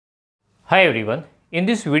Hi everyone, in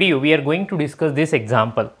this video we are going to discuss this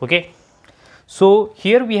example. Okay, so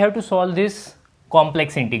here we have to solve this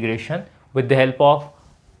complex integration with the help of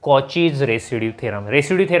Cauchy's residue theorem.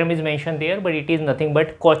 Residue theorem is mentioned there, but it is nothing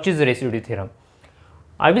but Cauchy's residue theorem.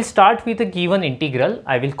 I will start with a given integral.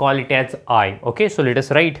 I will call it as I. Okay, so let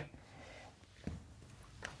us write.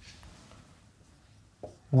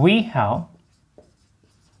 We have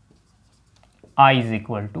I is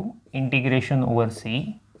equal to integration over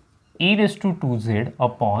C e raised to 2z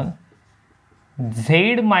upon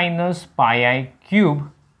z minus pi I cube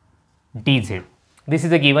dz. This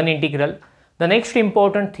is a given integral. The next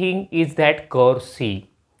important thing is that curve C.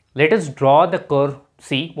 Let us draw the curve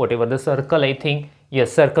C, whatever the circle, I think,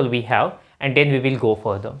 yes, circle we have, and then we will go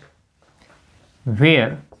further.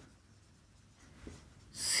 Where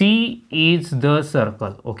C is the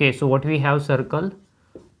circle. Okay, so what we have circle?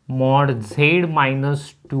 Mod z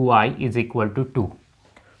minus 2i is equal to 2.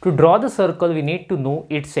 To draw the circle, we need to know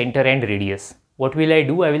its center and radius. What will I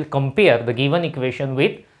do? I will compare the given equation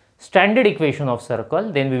with standard equation of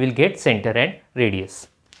circle, then we will get center and radius.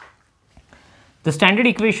 The standard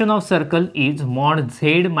equation of circle is mod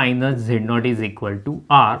z minus z0 is equal to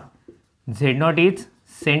r. Z0 is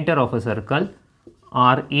center of a circle,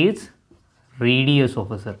 r is radius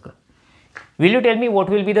of a circle. Will you tell me what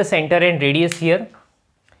will be the center and radius here?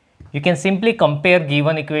 You can simply compare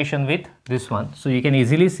given equation with this one. So you can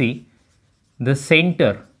easily see the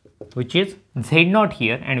center, which is z0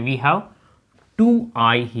 here, and we have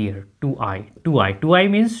 2i here, 2i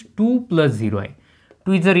means 2 plus 0i.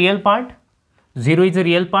 2 is the real part, 0 is the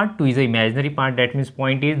real part, 2 is the imaginary part. That means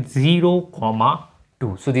point is 0,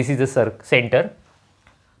 2. So this is the center.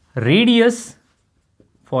 Radius,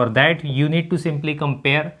 for that you need to simply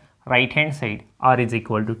compare right hand side, r is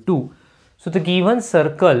equal to 2. So the given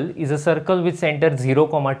circle is a circle with center 0,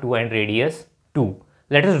 2 and radius 2.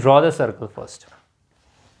 Let us draw the circle first.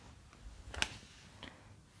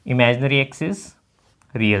 Imaginary axis,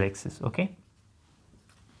 real axis. Okay.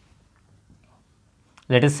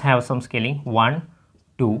 Let us have some scaling. 1,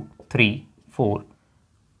 2, 3, 4.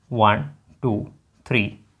 1, 2,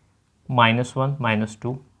 3. Minus 1, minus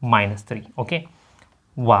 2, minus 3. Okay.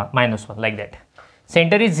 1, minus 1, like that.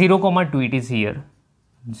 Center is 0, 2. It is here.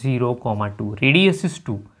 0, 2. Radius is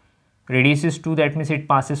 2. Radius is 2. That means it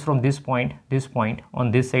passes from this point,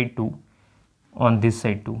 on this side 2, on this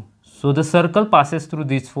side 2. So the circle passes through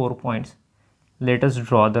these 4 points. Let us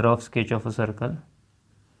draw the rough sketch of a circle.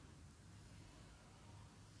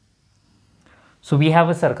 So we have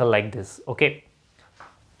a circle like this. Okay.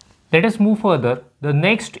 Let us move further. The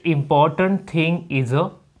next important thing is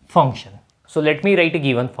a function. So let me write a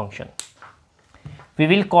given function. We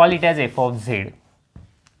will call it as f of z.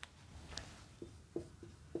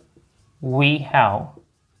 We have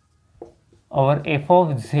our f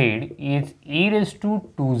of z is e raised to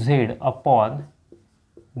 2z upon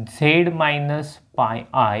z minus pi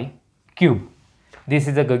I cube. This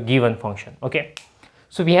is a given function. Okay.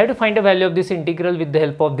 So we have to find the value of this integral with the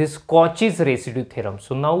help of this Cauchy's residue theorem.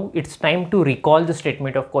 So now it's time to recall the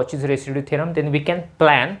statement of Cauchy's residue theorem. Then we can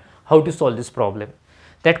plan how to solve this problem.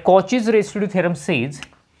 That Cauchy's residue theorem says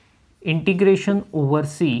integration over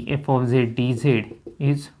c f of z dz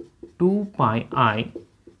is 2 pi I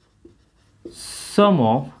sum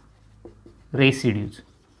of residues.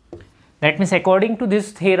 That means according to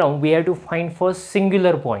this theorem, we have to find first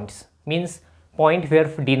singular points, means point where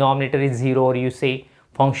denominator is 0, or you say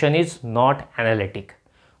function is not analytic.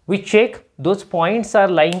 We check those points are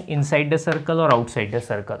lying inside the circle or outside the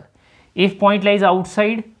circle. If point lies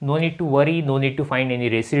outside, no need to worry, no need to find any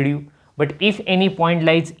residue. But if any point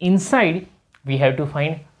lies inside, we have to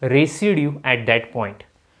find residue at that point.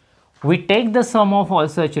 We take the sum of all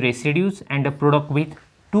such residues and a product with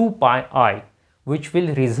 2 pi I, which will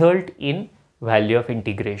result in value of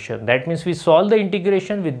integration. That means we solve the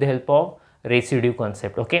integration with the help of residue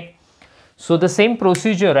concept. Okay. So the same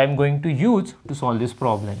procedure I am going to use to solve this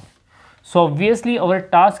problem. So obviously our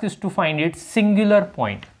task is to find its singular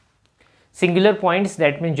point. Singular points,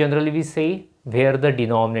 that means generally we say where the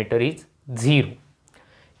denominator is 0.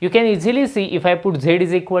 You can easily see if I put z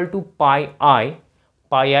is equal to pi I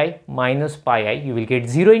minus pi I, you will get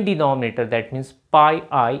 0 in denominator. That means pi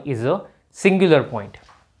I is a singular point.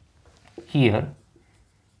 Here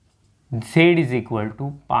z is equal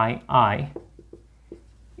to pi I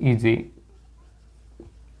is a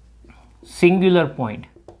singular point.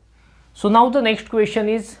 So now the next question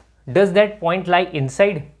is, does that point lie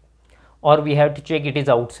inside, or we have to check it is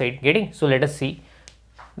outside? Getting? So let us see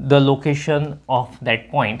the location of that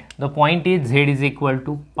point. The point is z is equal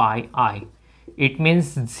to pi I. It means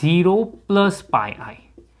 0 plus pi I.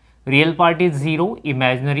 Real part is 0,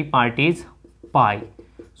 imaginary part is pi.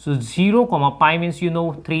 So 0 comma pi means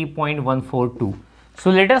 3.142. So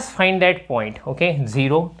let us find that point. Okay,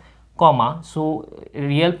 0 comma, so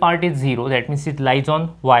real part is 0, that means it lies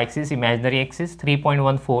on y-axis, imaginary axis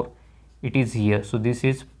 3.14, it is here. So this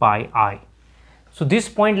is pi I. So this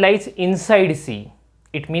point lies inside C.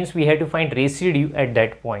 It means we have to find residue at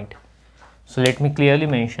that point. So let me clearly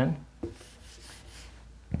mention,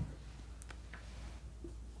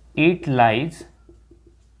 it lies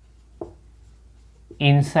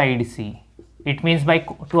inside C. It means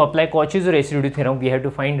to apply Cauchy's residue theorem, we have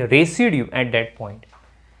to find residue at that point.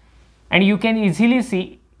 And you can easily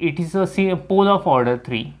see it is a pole of order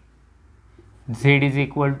 3. Z is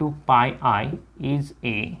equal to pi I is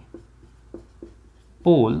a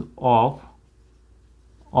pole of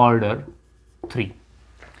order 3.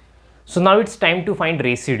 So now it's time to find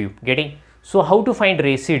residue. Getting? So how to find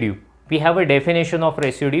residue? We have a definition of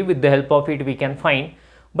residue. With the help of it we can find.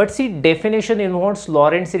 But see, definition involves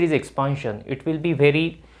Lorentz series expansion. It will be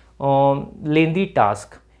very lengthy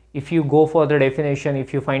task. If you go for the definition,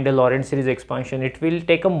 if you find a Lorentz series expansion, it will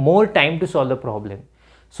take a more time to solve the problem.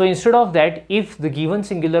 So instead of that, if the given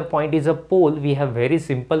singular point is a pole, we have very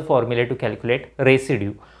simple formula to calculate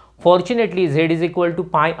residue. Fortunately, Z is equal to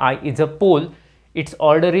pi I is a pole. Its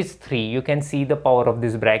order is 3. You can see the power of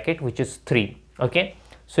this bracket, which is 3. Okay.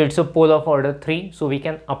 So it's a pole of order 3. So we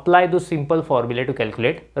can apply the simple formula to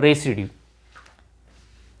calculate residue.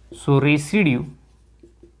 So residue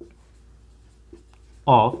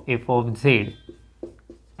of f of z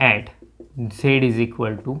at z is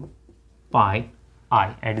equal to pi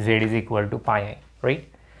I, at z is equal to pi I, right?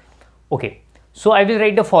 Okay. So I will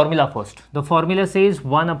write the formula first. The formula says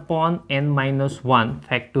 1 upon n minus 1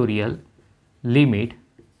 factorial limit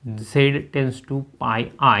z tends to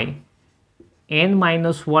pi I n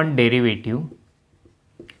minus 1 derivative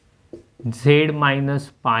z minus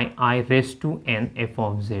pi I raised to n f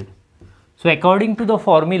of z. So according to the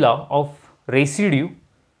formula of residue,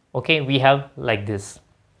 okay, we have like this.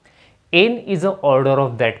 N is the order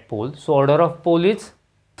of that pole. So order of pole is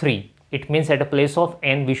 3. It means at a place of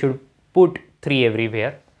n we should put 3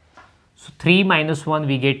 everywhere. So 3 minus 1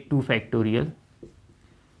 we get 2 factorial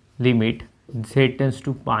limit z tends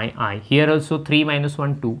to pi I. Here also 3 minus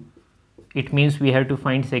 1 2. It means we have to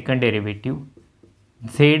find second derivative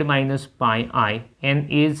z minus pi I, n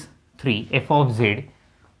is 3 f of z,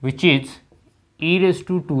 which is e raised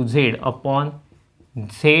to 2z upon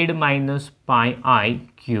z minus pi I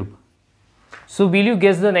cube. So will you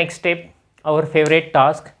guess the next step? Our favorite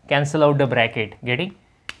task, cancel out the bracket. Getting?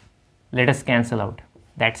 Let us cancel out.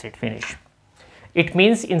 That's it, finish. It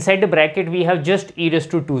means inside the bracket we have just e raised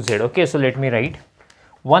to 2z. Okay, so let me write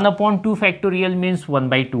 1 upon 2 factorial means 1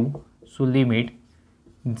 by 2. So limit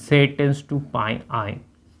z tends to pi I.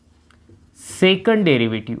 Second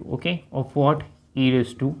derivative, okay, of what? E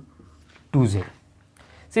raised to 2z.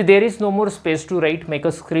 See, there is no more space to write. Make a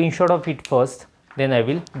screenshot of it first, then I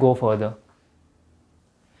will go further.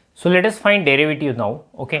 So let us find derivative now.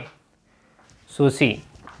 Okay. So see,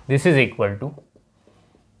 this is equal to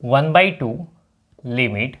 1 by 2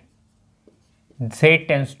 limit z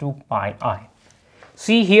tends to pi I.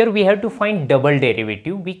 See, here we have to find double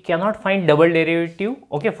derivative. We cannot find double derivative,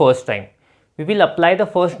 okay, first time. We will apply the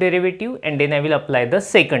first derivative and then I will apply the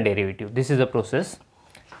second derivative. This is the process.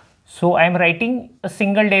 So I am writing a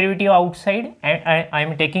single derivative outside and I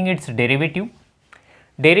am taking its derivative.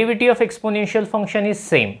 Derivative of exponential function is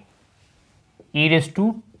same, e raised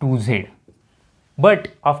to 2z. But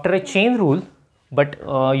after a chain rule,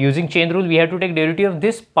 using chain rule we have to take derivative of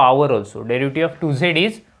this power also. Derivative of 2z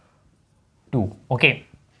is 2. Okay.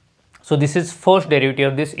 So this is first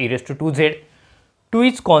derivative of this e raised to 2z. 2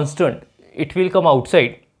 is constant. It will come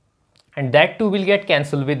outside and that 2 will get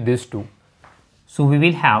cancelled with this 2. So we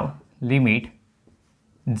will have limit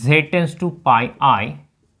z tends to pi I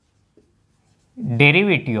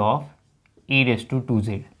derivative of e raised to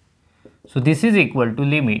 2z. So this is equal to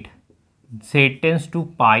limit z tends to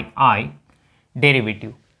pi I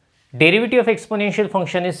derivative. Derivative of exponential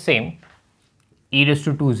function is same, e raised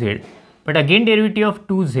to 2z, but again derivative of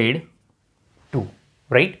 2z 2,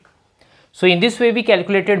 right? So in this way we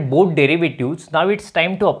calculated both derivatives. Now it's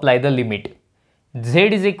time to apply the limit. Z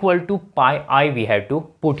is equal to pi I we have to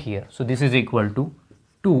put here. So this is equal to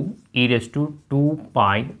 2 e raised to 2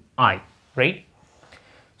 pi I, right?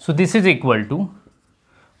 So this is equal to,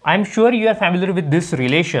 I am sure you are familiar with this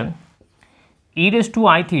relation, e raised to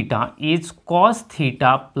I theta is cos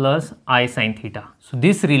theta plus I sin theta. So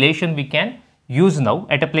this relation we can use now.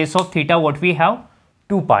 At a place of theta what we have?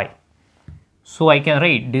 2 pi. So I can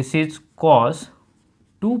write this is cos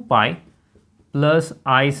 2 pi plus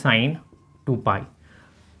I sine 2 pi.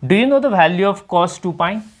 Do you know the value of cos 2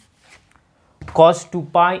 pi? Cos 2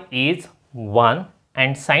 pi is 1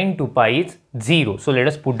 and sine 2 pi is 0. So let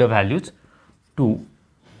us put the values 2,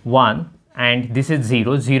 1 and this is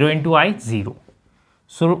 0. 0 into I, 0.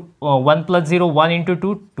 So 1 plus 0, 1 into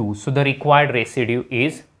 2, 2. So the required residue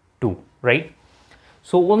is 2, right?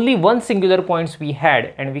 So only one singular points we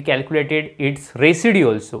had and we calculated its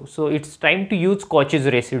residue also. So it's time to use Cauchy's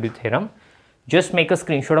residue theorem. Just make a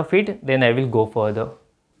screenshot of it, then I will go further.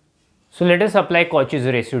 So let us apply Cauchy's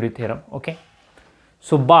residue theorem, okay?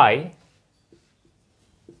 So by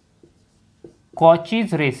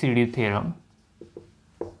Cauchy's residue theorem,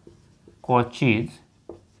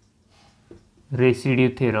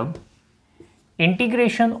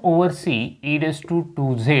 integration over C e raised to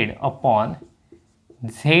 2z upon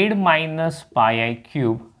z minus pi I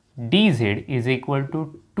cube dz is equal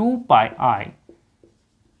to 2 pi I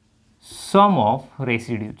sum of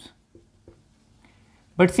residues.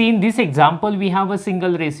 But see, in this example we have a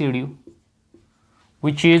single residue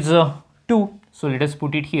which is 2. So let us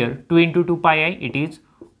put it here. 2 into 2 pi I, it is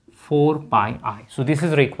 4 pi I. So this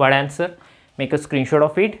is required answer. Make a screenshot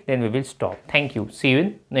of it, then we will stop. Thank you. See you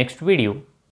in next video.